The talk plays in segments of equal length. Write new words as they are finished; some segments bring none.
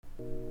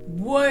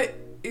What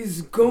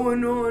is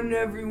going on,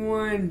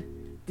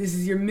 everyone? This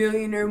is your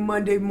Millionaire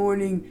Monday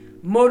morning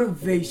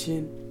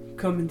motivation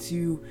coming to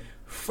you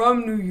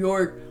from New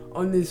York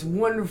on this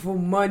wonderful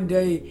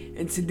Monday.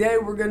 And today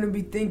we're going to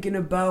be thinking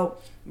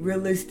about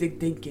realistic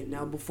thinking.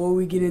 Now, before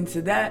we get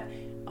into that,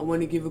 I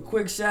want to give a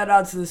quick shout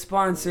out to the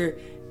sponsor,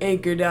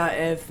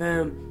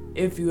 Anchor.fm.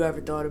 If you ever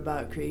thought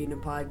about creating a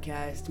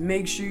podcast,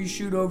 make sure you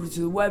shoot over to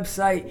the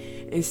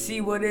website and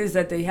see what it is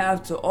that they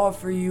have to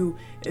offer you.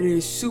 It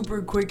is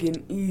super quick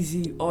and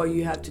easy. All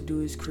you have to do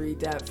is create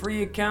that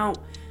free account,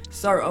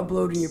 start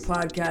uploading your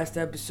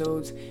podcast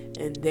episodes,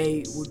 and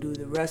they will do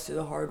the rest of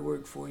the hard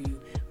work for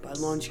you by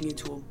launching it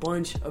to a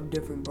bunch of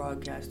different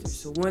broadcasters.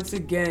 So once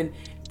again,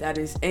 that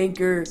is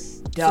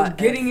Anchor.fm. So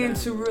getting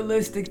into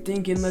realistic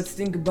thinking, let's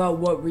think about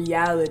what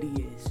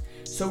reality is.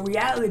 So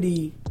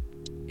reality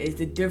is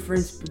the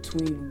difference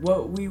between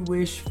what we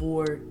wish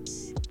for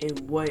and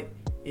what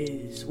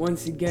is.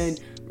 Once again,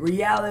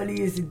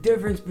 reality is the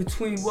difference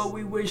between what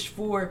we wish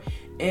for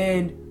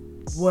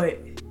and what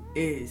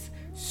is.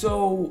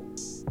 So,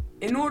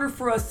 in order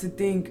for us to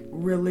think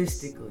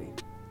realistically,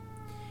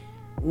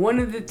 one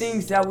of the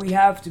things that we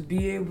have to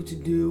be able to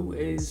do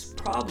is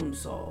problem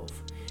solve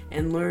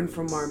and learn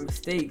from our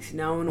mistakes.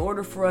 Now, in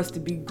order for us to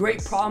be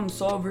great problem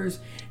solvers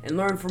and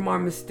learn from our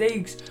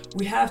mistakes,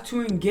 we have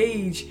to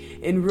engage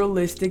in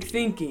realistic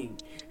thinking,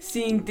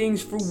 seeing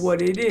things for what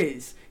it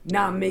is,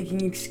 not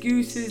making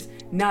excuses,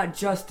 not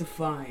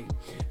justifying.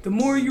 The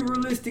more you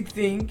realistic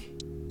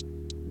think,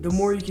 the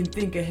more you can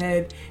think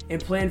ahead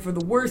and plan for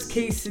the worst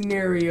case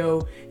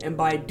scenario. And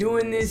by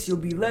doing this, you'll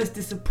be less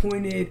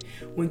disappointed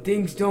when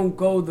things don't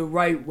go the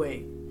right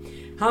way.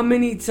 How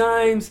many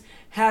times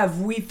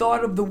have we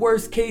thought of the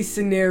worst case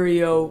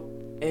scenario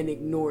and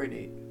ignored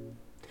it?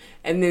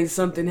 And then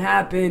something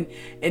happened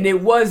and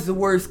it was the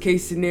worst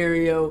case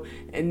scenario,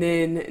 and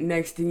then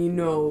next thing you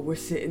know, we're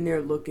sitting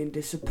there looking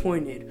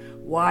disappointed.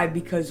 Why?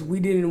 Because we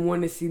didn't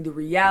want to see the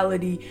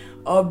reality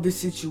of the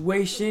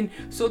situation,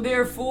 so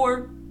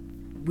therefore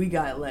we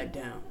got let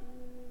down.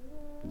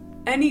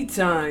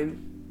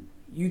 Anytime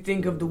you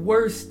think of the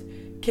worst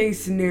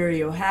case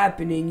scenario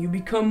happening, you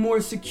become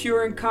more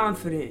secure and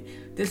confident.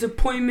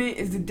 Disappointment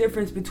is the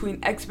difference between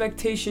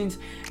expectations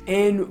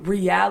and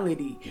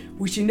reality.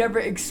 We should never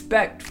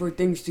expect for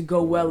things to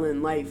go well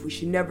in life. We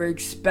should never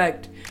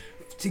expect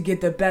to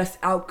get the best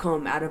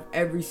outcome out of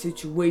every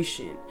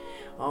situation.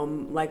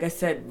 Like I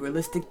said,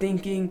 realistic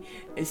thinking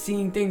is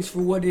seeing things for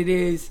what it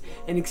is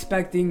and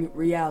expecting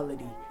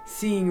reality,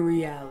 seeing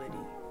reality.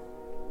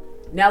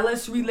 Now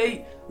let's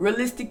relate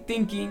realistic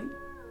thinking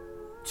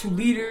to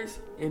leaders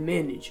and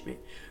management.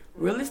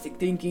 Realistic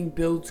thinking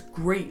builds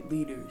great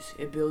leaders.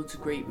 It builds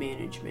great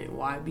management.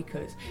 Why?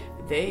 Because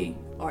they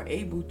are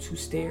able to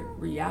stare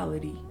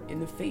reality in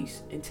the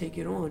face and take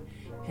it on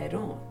head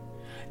on.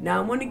 Now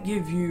I want to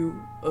give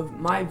you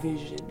my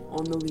vision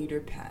on the leader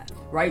path,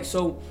 right?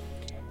 So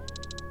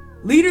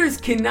leaders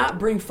cannot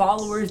bring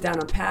followers down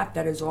a path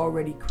that is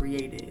already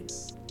created.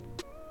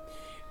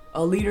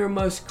 A leader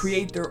must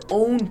create their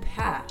own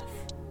path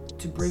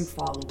to bring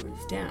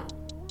followers down,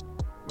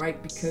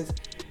 right? Because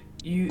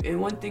and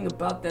one thing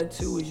about that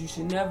too is you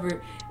should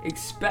never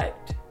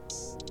expect,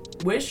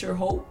 wish, or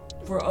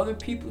hope for other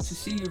people to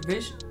see your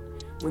vision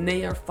when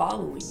they are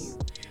following you.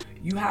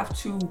 You have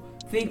to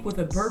think with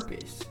a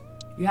purpose.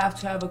 You have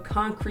to have a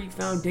concrete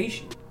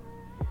foundation.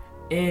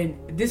 And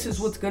this is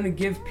what's going to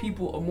give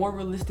people a more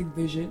realistic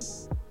vision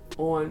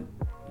on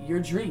your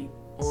dream,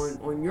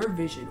 on your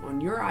vision,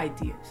 on your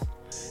ideas.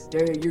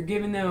 You're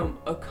giving them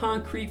a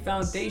concrete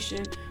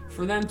foundation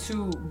for them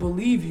to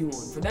believe you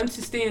on, for them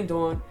to stand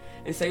on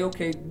and say,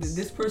 okay,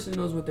 this person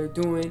knows what they're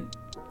doing,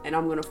 and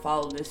I'm going to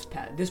follow this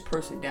path, this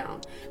person down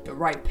the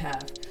right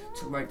path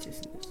to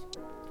righteousness.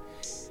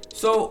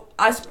 So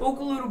I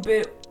spoke a little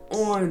bit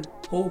on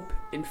hope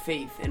and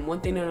faith, and one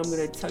thing that I'm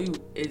going to tell you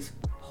is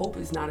hope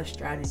is not a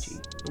strategy.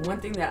 And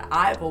one thing that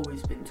I've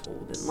always been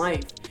told in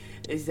life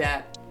is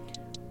that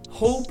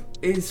hope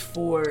is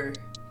for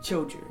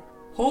children.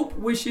 Hope,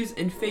 wishes,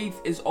 and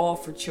faith is all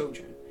for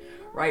children,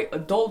 right?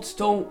 Adults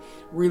don't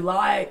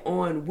rely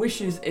on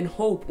wishes and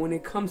hope when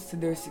it comes to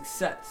their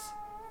success.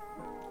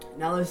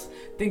 Now let's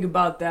think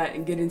about that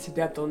and get into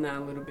depth on that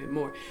a little bit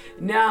more.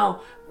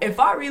 Now,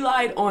 if I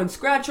relied on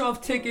scratch-off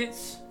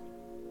tickets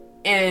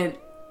and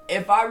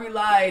if I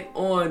relied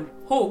on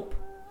hope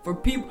for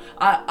people,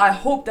 I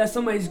hope that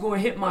somebody's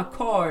going to hit my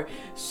car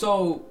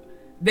so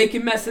they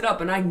can mess it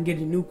up and I can get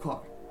a new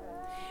car.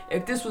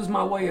 If this was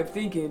my way of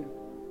thinking,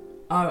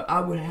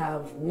 I would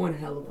have one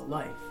hell of a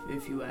life,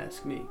 if you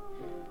ask me.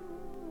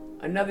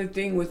 Another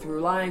thing with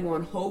relying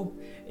on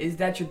hope is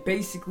that you're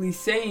basically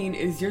saying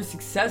is your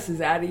success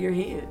is out of your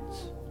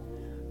hands.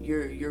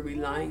 You're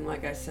relying,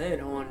 like I said,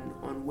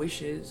 on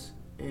wishes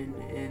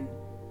and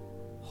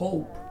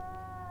hope,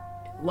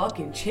 luck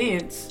and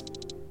chance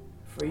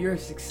for your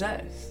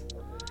success.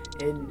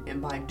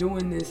 And by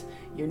doing this,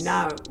 you're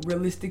not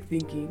realistic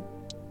thinking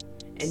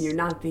and you're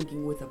not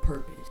thinking with a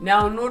purpose.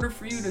 Now, in order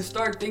for you to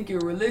start thinking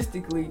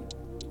realistically,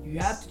 you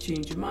have to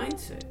change your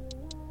mindset.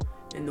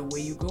 and the way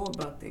you go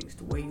about things,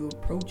 the way you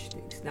approach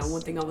things. Now,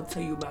 one thing I will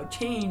tell you about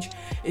change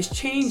is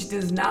change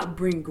does not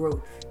bring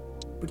growth,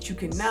 but you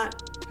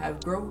cannot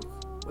have growth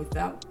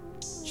without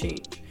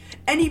change.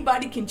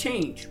 Anybody can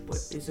change, but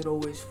is it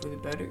always for the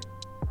better?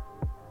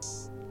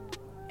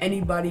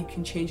 Anybody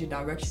can change a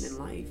direction in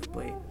life,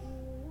 but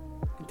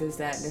does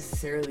that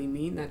necessarily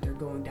mean that they're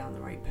going down the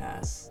right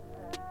path?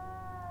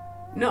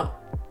 No.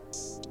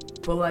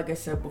 But like I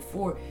said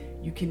before,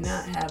 you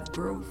cannot have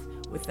growth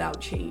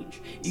without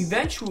change.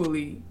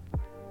 Eventually,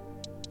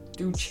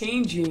 through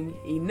changing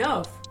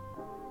enough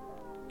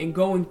and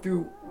going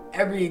through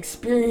every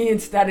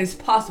experience that is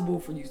possible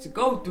for you to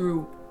go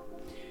through,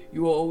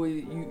 you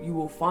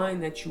will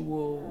find that you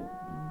will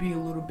be a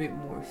little bit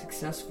more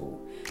successful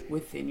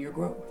within your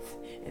growth.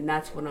 And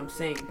that's what I'm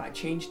saying. By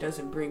change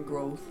doesn't bring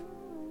growth,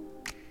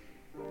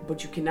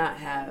 but you cannot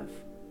have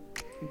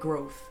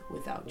growth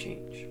without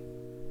change.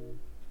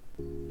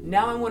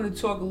 Now I want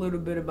to talk a little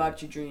bit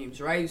about your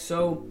dreams, right?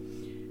 So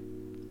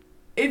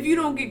if you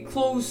don't get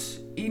close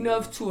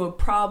enough to a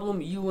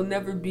problem, you will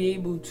never be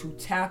able to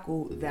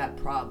tackle that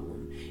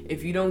problem.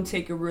 If you don't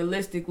take a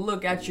realistic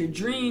look at your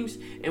dreams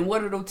and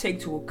what it'll take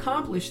to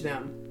accomplish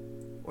them,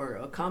 or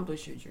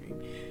accomplish your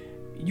dream,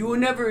 you will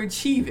never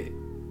achieve it.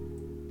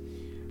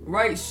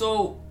 Right?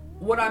 So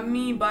what I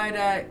mean by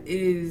that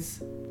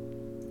is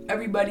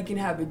everybody can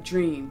have a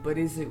dream, but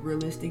is it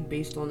realistic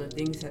based on the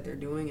things that they're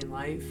doing in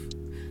life?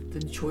 The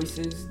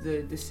choices,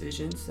 the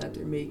decisions that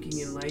they're making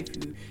in life.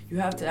 You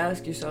have to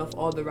ask yourself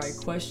all the right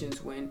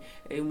questions when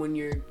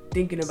you're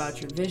thinking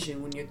about your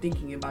vision, when you're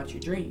thinking about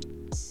your dream,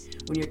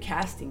 when you're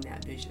casting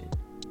that vision.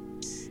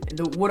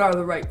 And what are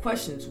the right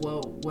questions?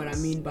 Well, what I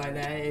mean by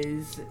that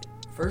is,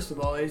 first of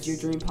all, is your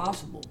dream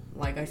possible?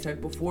 Like I said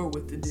before,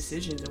 with the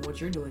decisions and what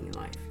you're doing in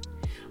life.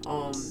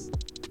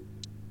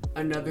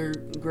 Another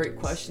great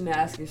question to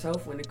ask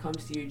yourself when it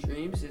comes to your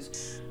dreams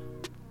is,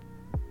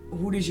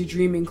 who does your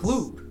dream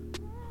include?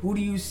 Who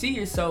do you see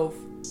yourself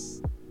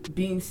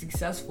being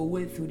successful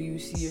with? Who do you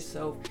see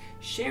yourself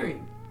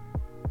sharing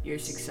you're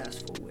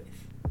successful with?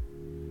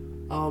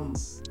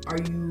 Are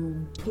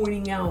you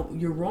pointing out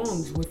your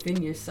wrongs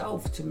within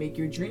yourself to make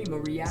your dream a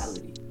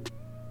reality?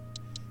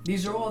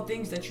 These are all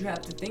things that you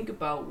have to think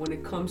about when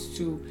it comes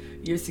to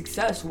your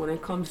success, when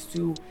it comes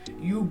to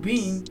you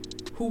being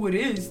who it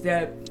is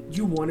that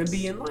you want to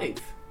be in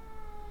life.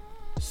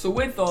 So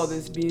with all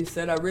this being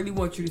said, I really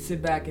want you to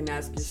sit back and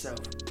ask yourself,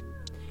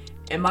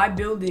 am I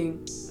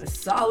building a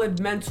solid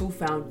mental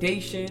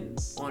foundation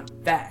on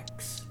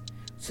facts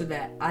so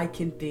that I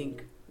can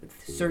think with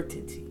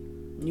certainty?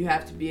 You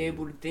have to be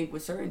able to think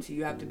with certainty.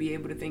 You have to be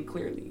able to think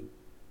clearly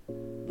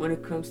when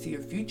it comes to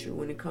your future,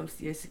 when it comes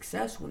to your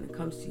success, when it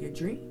comes to your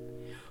dream.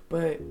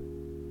 But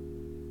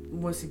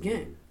once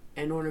again,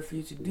 in order for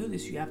you to do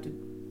this, you have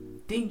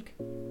to think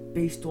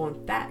based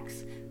on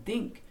facts.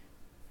 Think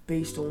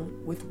based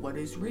on with what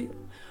is real.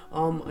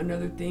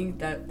 Another thing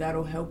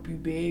that'll help you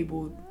be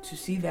able to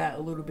see that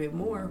a little bit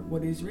more,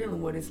 what is real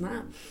and what is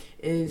not,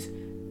 is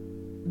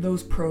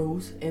those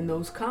pros and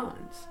those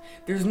cons.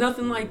 There's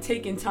nothing like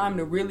taking time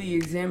to really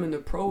examine the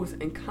pros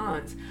and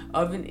cons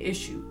of an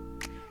issue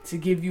to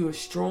give you a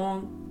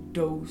strong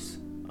dose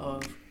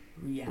of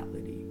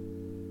reality.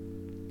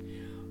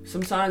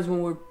 Sometimes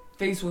when we're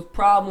faced with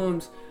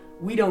problems,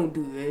 we don't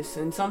do this,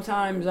 and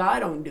sometimes I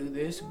don't do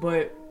this,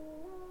 but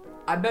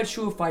I bet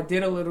you if I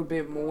did a little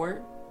bit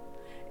more,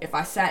 if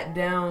I sat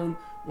down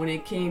when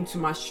it came to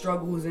my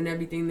struggles and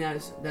everything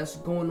that's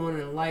going on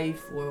in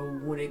life, or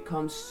when it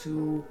comes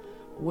to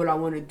what I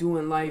want to do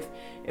in life,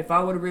 if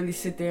I would really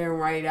sit there and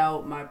write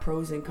out my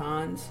pros and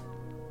cons,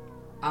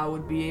 I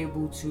would be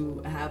able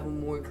to have a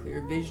more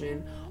clear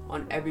vision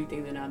on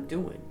everything that I'm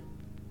doing.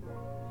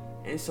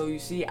 And so you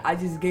see, I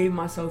just gave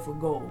myself a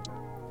goal.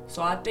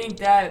 So I think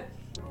that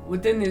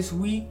within this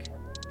week,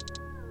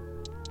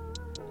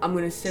 I'm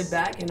going to sit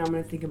back and I'm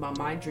going to think about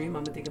my dream.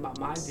 I'm going to think about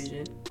my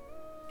vision.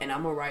 And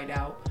I'm going to write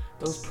out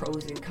those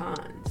pros and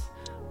cons.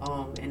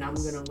 And I'm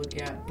going to look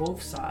at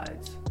both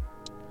sides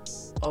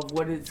of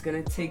what it's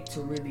going to take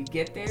to really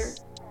get there,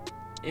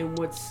 and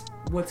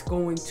what's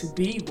going to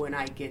be when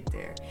I get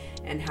there.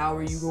 And how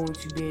are you going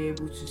to be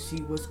able to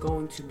see what's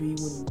going to be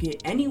when you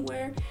get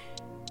anywhere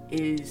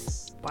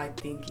is by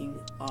thinking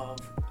of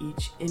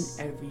each and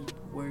every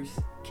worst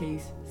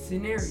case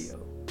scenario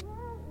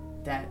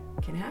that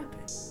can happen.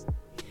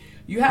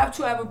 You have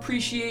to have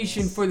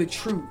appreciation for the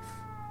truth,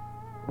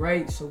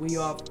 right? So we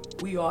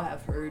all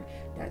have heard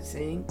that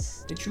saying,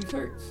 the truth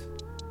hurts.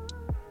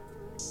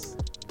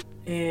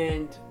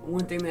 And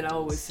one thing that I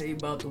always say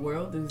about the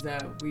world is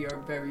that we are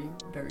very,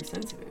 very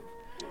sensitive.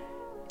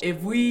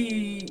 If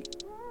we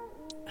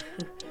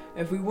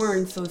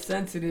weren't so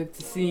sensitive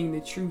to seeing the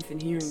truth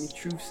and hearing the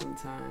truth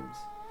sometimes,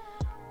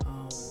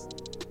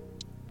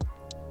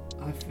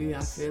 I feel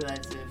as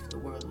if the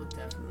world would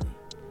definitely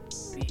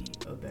be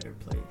a better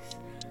place.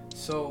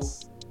 So,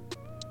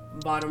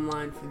 bottom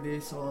line for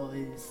this all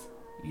is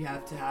you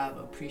have to have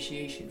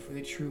appreciation for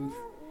the truth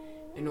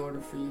in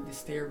order for you to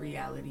stare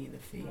reality in the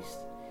face,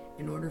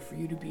 in order for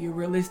you to be a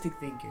realistic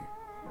thinker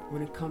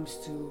when it comes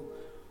to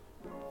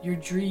your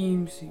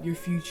dreams, your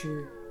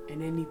future,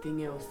 and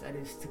anything else that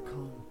is to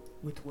come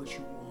with what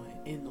you want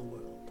in the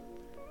world.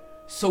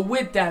 So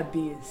with that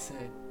being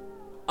said,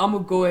 I'm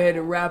going to go ahead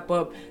and wrap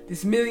up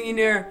this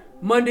Millionaire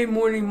Monday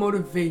morning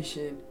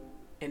motivation.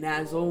 And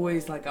as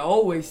always, like I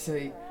always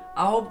say,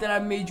 I hope that I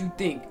made you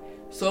think.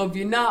 So if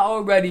you're not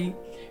already,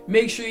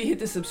 make sure you hit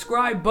the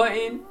subscribe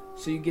button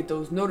so you get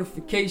those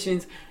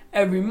notifications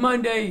every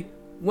Monday,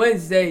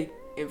 Wednesday,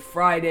 and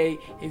Friday.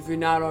 If you're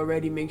not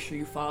already, make sure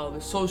you follow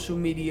the social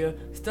media.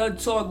 Stud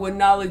Talk with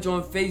Knowledge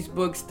on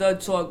Facebook,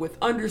 Stud Talk with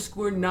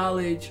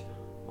 _knowledge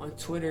on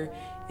Twitter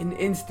and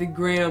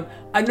Instagram.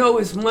 I know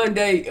it's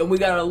Monday and we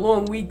got a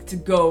long week to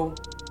go,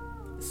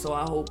 so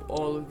I hope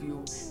all of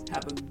you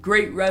have a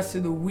great rest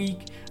of the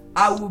week.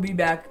 I will be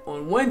back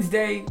on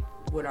Wednesday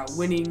with our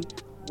Winning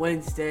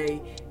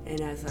Wednesday, and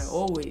as I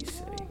always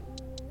say,